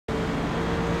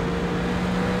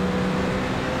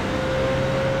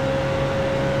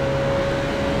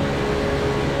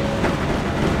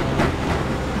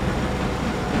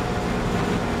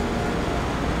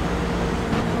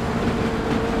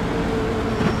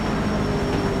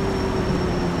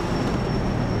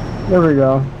There we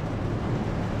go.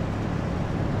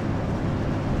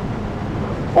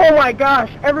 Oh my gosh!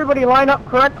 Everybody line up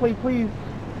correctly, please.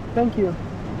 Thank you.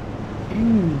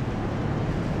 Jeez.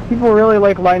 People really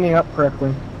like lining up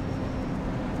correctly.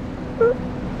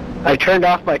 I turned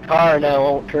off my car and now it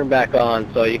won't turn back on,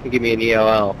 so you can give me an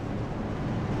EOL.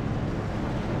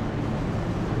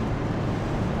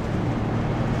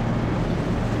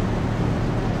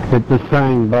 Hit the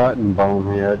same button,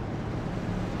 bonehead.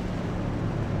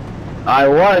 I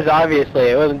was, obviously.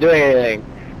 It wasn't doing anything.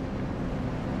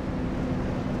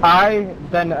 I,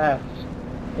 then S.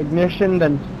 Ignition,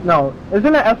 then... No,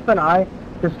 isn't it S then I?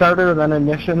 The starter, then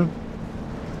ignition?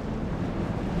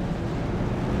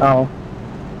 Oh.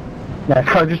 That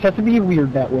car just has to be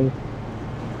weird that way.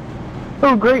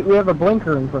 Oh great, we have a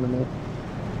blinker in front of me.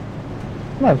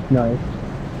 That's nice.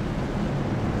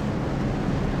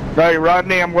 Hey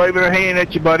Rodney, I'm waving a hand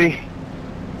at you, buddy.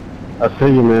 I see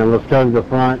you, man. Let's go to the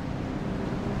front.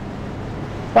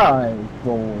 5,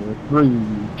 4, 3,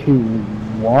 2,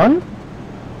 1.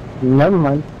 Never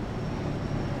mind.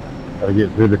 Gotta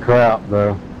get through the crowd,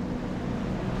 though.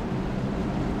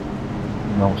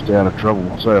 I don't stay out of trouble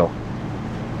myself.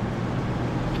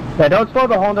 Yeah, don't slow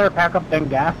the whole entire pack up, then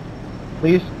gas.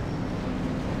 Please.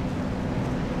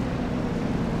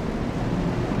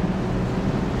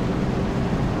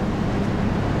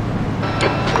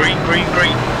 Green, green,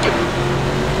 green.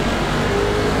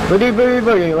 Booty, booty,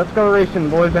 booty. Let's go racing,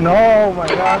 boys. And oh my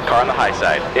gosh. Car on the high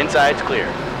side. Inside's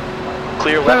clear.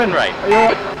 Clear left and right.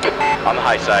 On the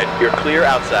high side. You're clear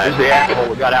outside. Who's the asshole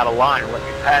who got out of line and let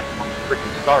me pass him on the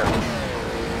freaking start?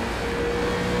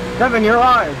 7, you're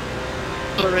live.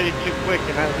 Already too quick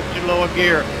and I was too low a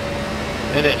gear.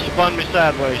 And it spun me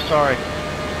sideways, sorry.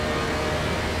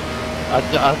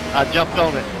 I jumped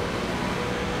on it.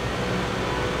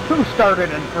 Who started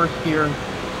in first gear?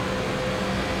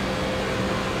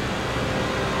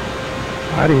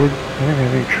 I did. I didn't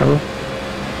have any trouble.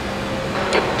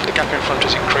 The gap in front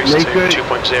has increased to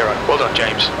 2.0. Well done,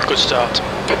 James. Good start.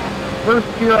 First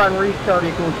gear on restart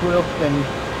equals wheel spin.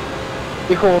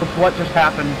 Equals what just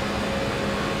happened.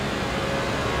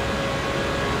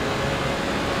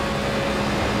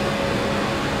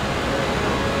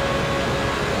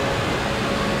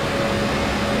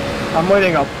 I'm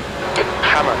waiting up.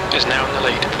 Hammer is now in the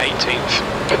lead, 18th.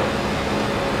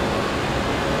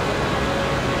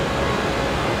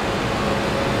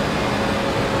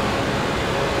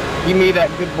 Give me that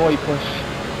good boy push.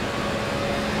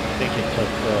 I think it's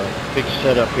a big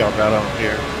setup y'all got on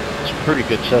here. It's a pretty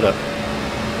good setup.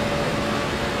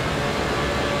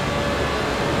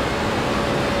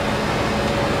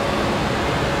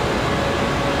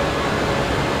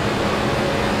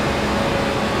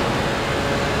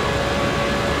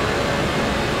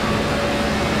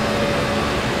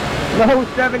 No,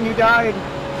 7, you died.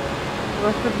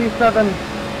 Rest of peace, 7.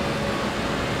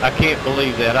 I can't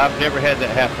believe that. I've never had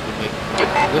that happen to me.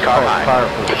 This Car car's high.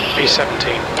 powerful as shit.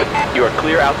 B17. You are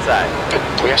clear outside.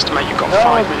 We estimate you've got No,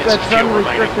 5 minutes of that's fuel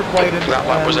remaining. unrestricted plated. That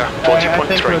lap was at I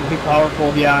think it 40.3. would be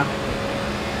powerful, yeah.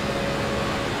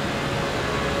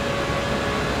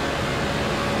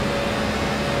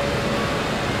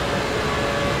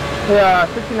 Yeah,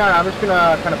 69, I'm just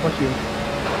gonna kind of push you.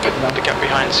 The gap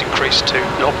behind has increased to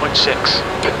 0.6.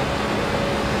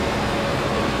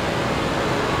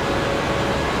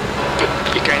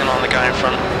 You're gaining on the guy in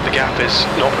front. The gap is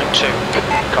 0.2.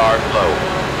 Car low.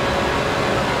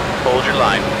 Hold your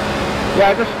line. Yeah,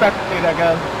 I just spectate, I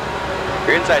guess.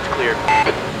 Your inside's clear.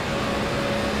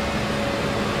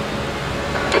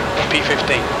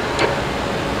 P15.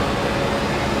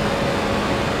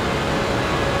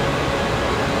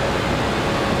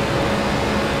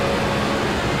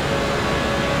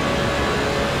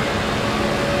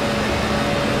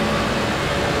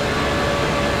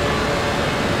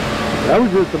 That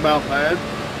was just about bad.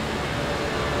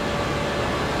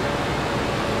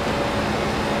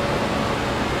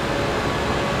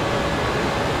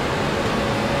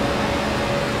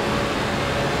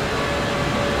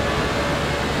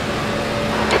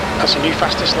 That's a new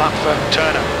fastest lap for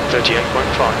Turner,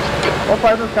 38.5. Well,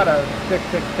 Piper's got a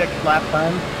 6.66 lap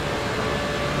time.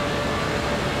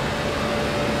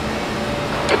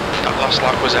 That last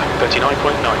lap was at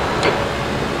 39.9.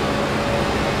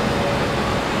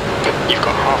 You've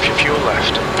got half your fuel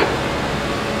left.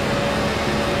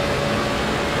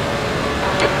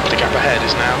 The gap ahead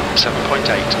is now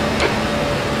 7.8.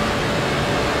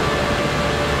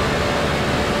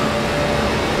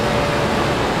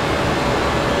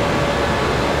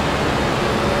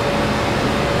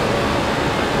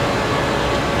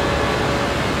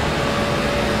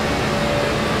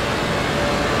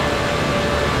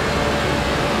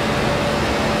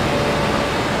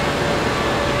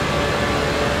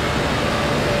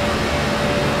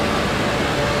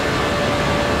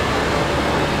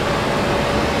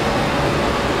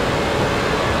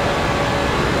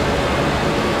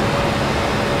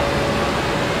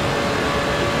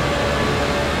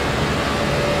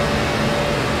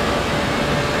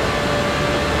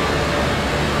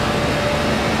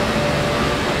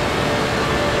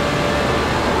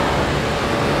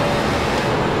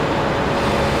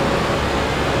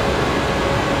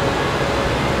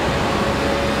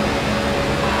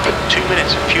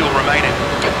 fuel remaining.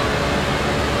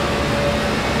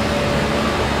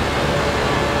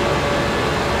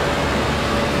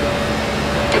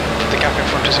 The gap in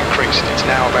front has increased. It's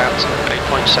now about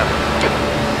 8.7.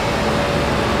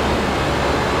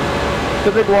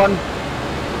 The big one.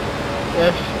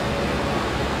 Yes.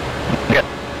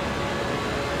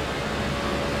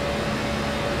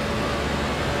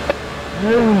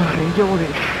 Enjoyed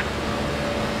it.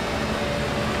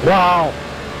 Wow.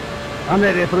 I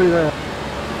made it through that.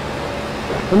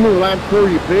 How many laps for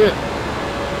you, Pit?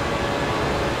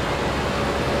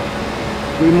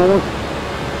 3 more?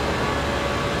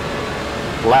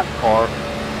 Lap car.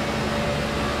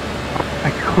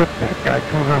 I clipped that guy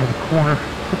coming out of the corner.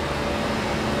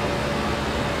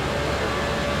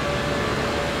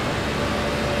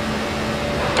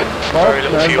 Very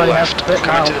little fuel everybody has left. to pit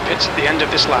Coming now. to the pits at the end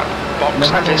of this lap. Box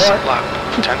No matter this what. lap.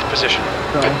 10th position.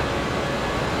 So,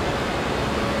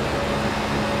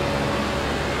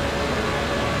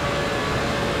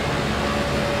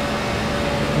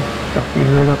 Stuck me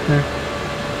right up there.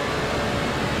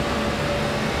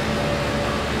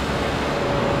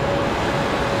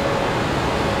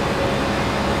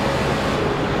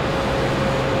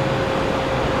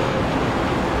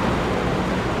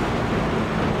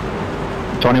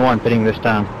 Pitting this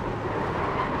time.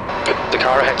 The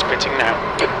car ahead's pitting now.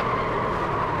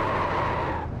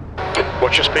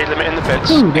 Watch your speed limit in the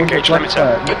pits. Engage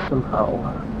limiter.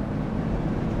 Somehow.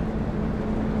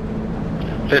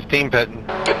 15 pitting.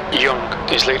 Young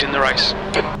is leading the race.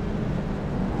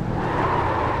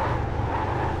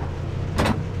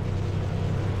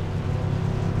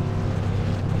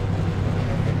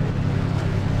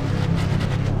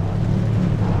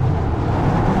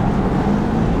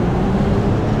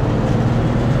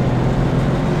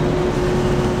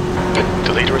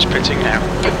 The leader is pitting now.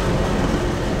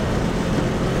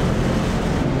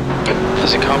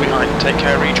 There's a car behind. Take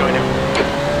care, rejoin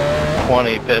him.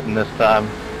 20 pitting this time.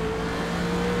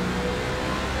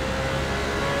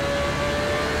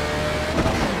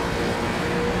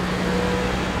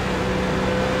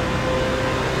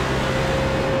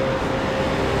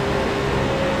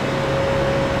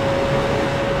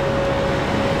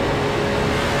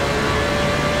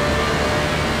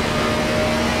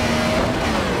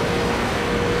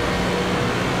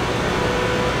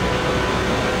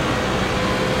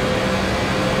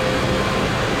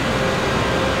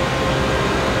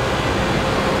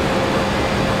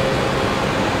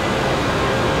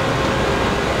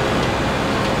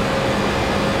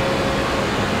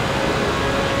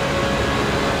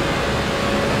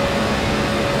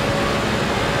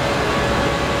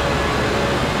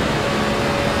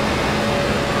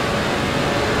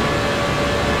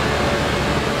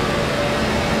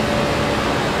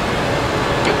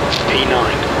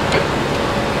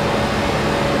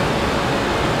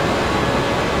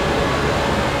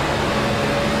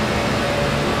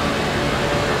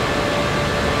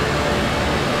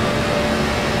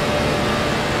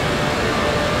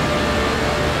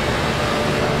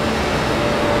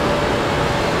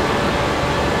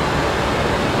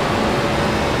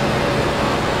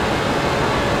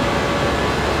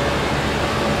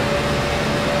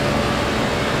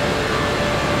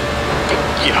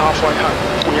 You're halfway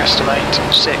home. We estimate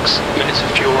 6 minutes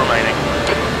of fuel remaining.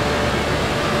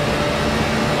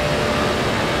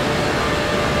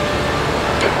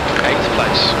 Eighth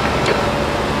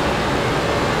place.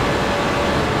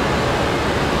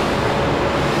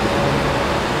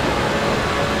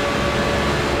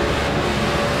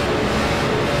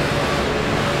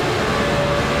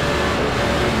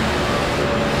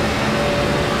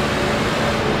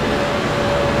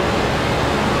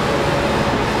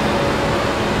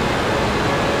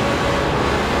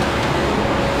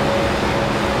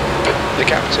 The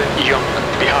gap to Young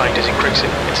behind is increasing.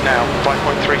 It's now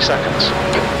 5.3 seconds.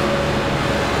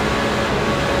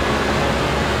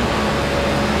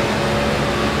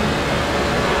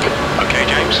 Okay,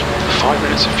 James. 5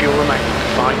 minutes of fuel remaining.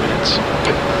 5 minutes.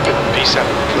 P7.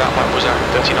 That lap was at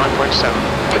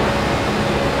 39.7.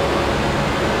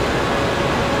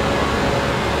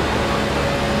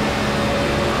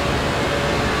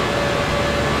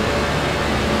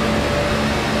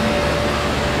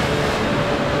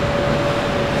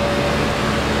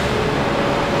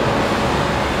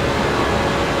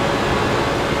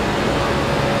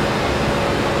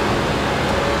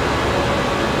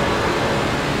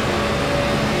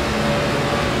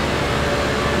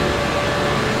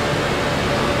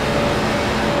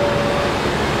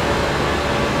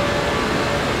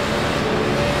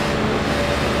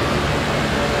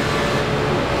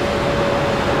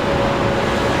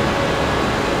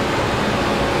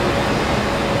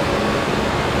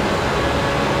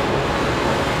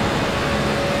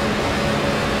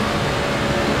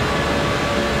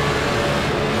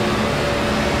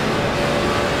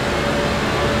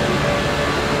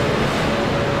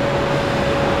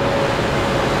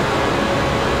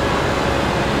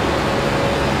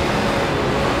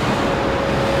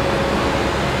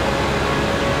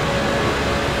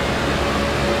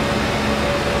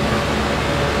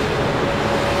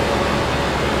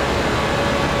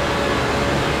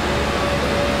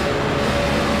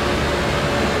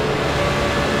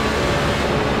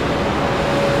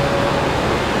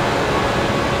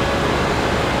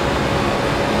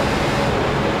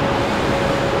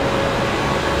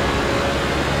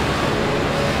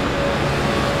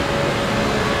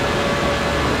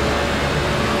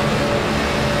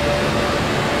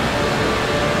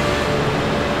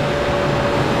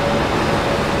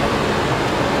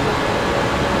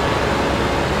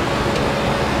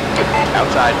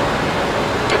 Outside.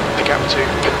 The gap 2.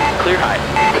 Clear high.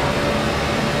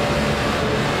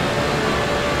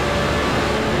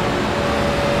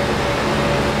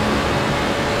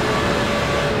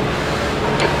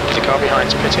 The car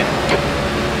behind's pitting.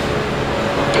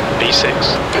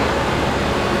 B6.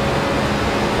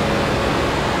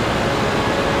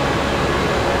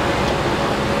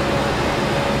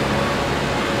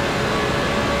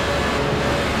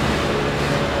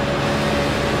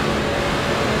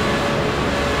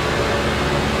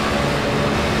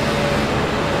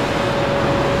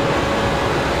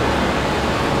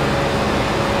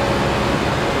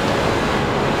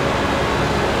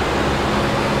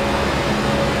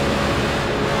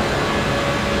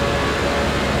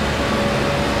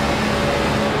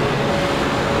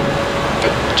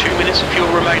 2 minutes of fuel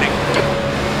remaining.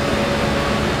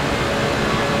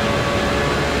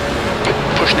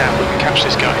 Push now, we can catch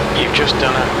this guy. You've just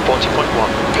done a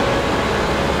 40.1.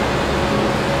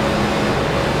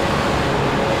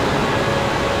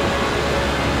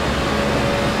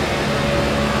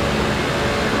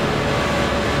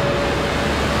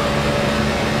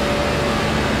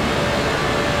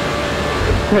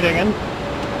 Pitting in.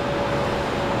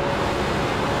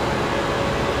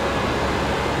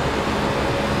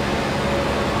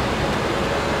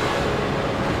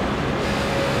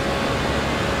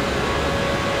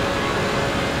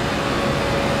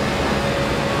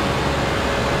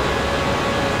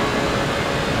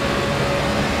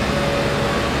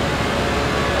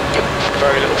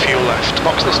 Very little fuel left.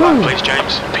 Box this lap, please,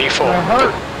 James. P4. I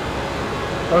hurt.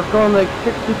 I was going like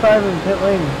 65 in pit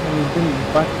lane and he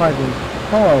didn't black flag me.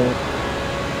 Oh.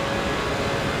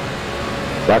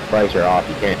 Black flags are off,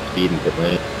 you can't speed in pit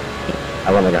lane.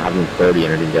 I went like 130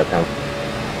 and I didn't get down.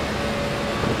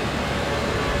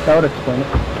 That would explain it.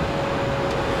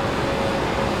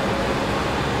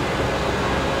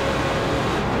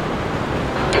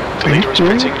 The leader is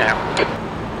pitting now.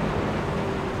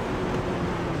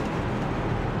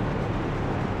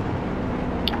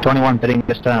 Pitting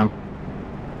this time.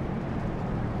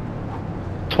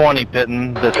 20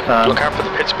 pitting this time. Look out for the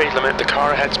pit speed limit. The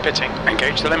car ahead's pitting.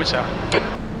 Engage the limiter.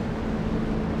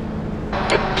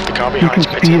 The car You can behind's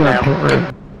speed pitting on now. pit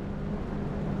road.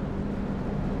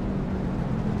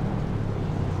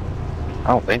 I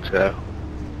don't think so.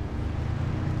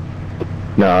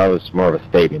 No, that was more of a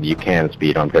statement. You can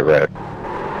speed on pit road.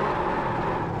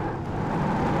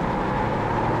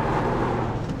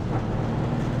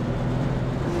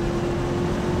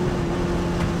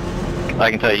 I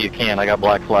can tell you can. I got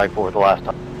black flag for it the last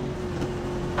time.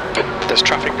 There's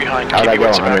traffic behind. How'd Keep I your go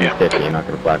wits about you. 150 and not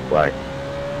gonna black flag?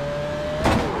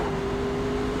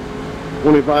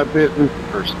 25 pitting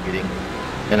for speeding.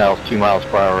 And I was 2 miles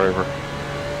per hour over.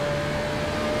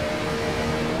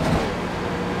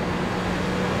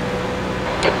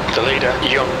 The leader,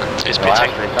 Young, is The last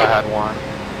pitting. race I had one.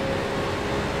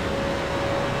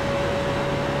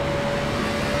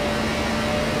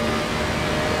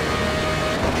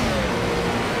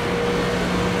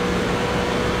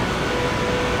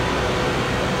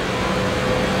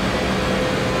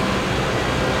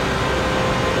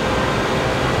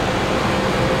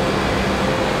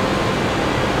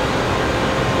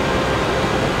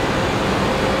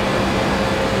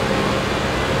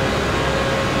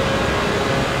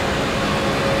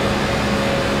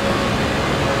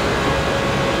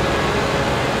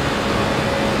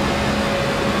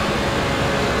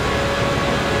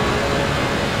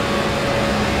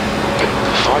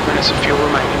 Of fuel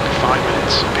remaining, 5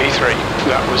 minutes. P3,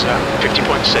 that was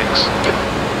 50.6.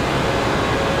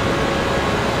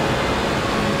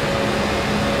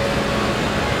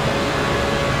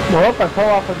 Well, I pull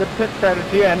off a good pit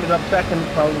strategy. I ended up second,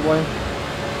 probably.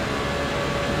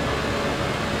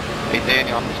 Hey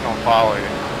Daniel, I'm just gonna follow you.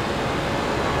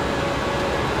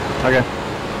 Okay.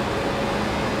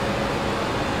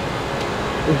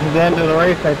 This is the end of the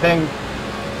race, I think.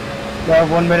 We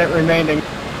have 1 minute remaining.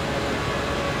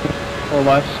 Or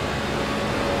less.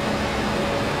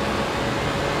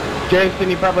 Jason,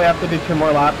 you probably have to do 2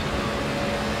 more laps.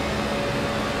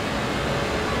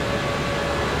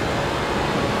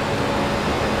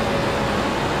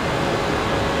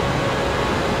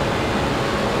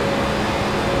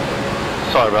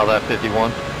 Sorry about that,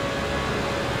 51.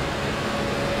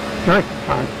 Right,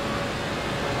 fine.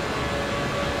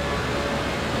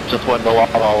 Just went to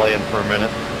all in for a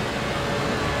minute.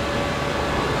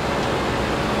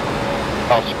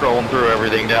 I was scrolling through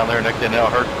everything down there, next thing I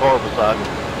heard the car beside me.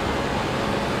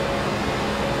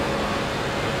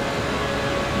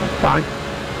 Fine.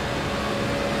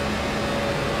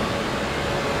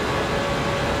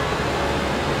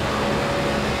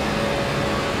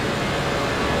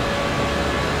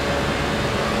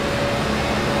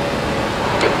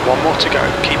 to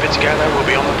go. Keep it together, we'll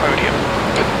be on the podium.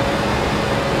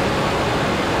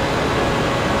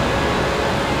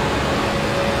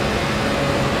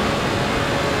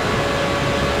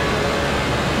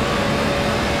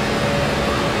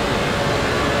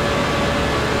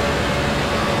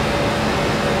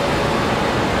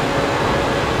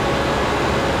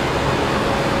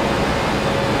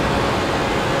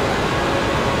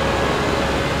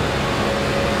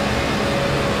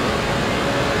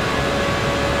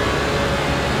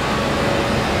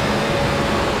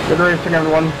 Good racing,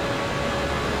 everyone.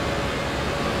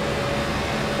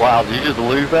 Wow, did you just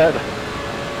lose that?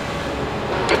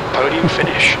 Podium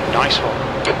finish. Nice one.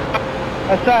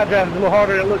 That side drive's a little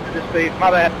harder than it looks at this speed.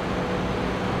 My bad.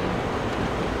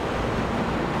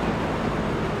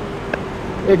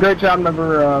 Hey, great job,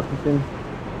 number 15.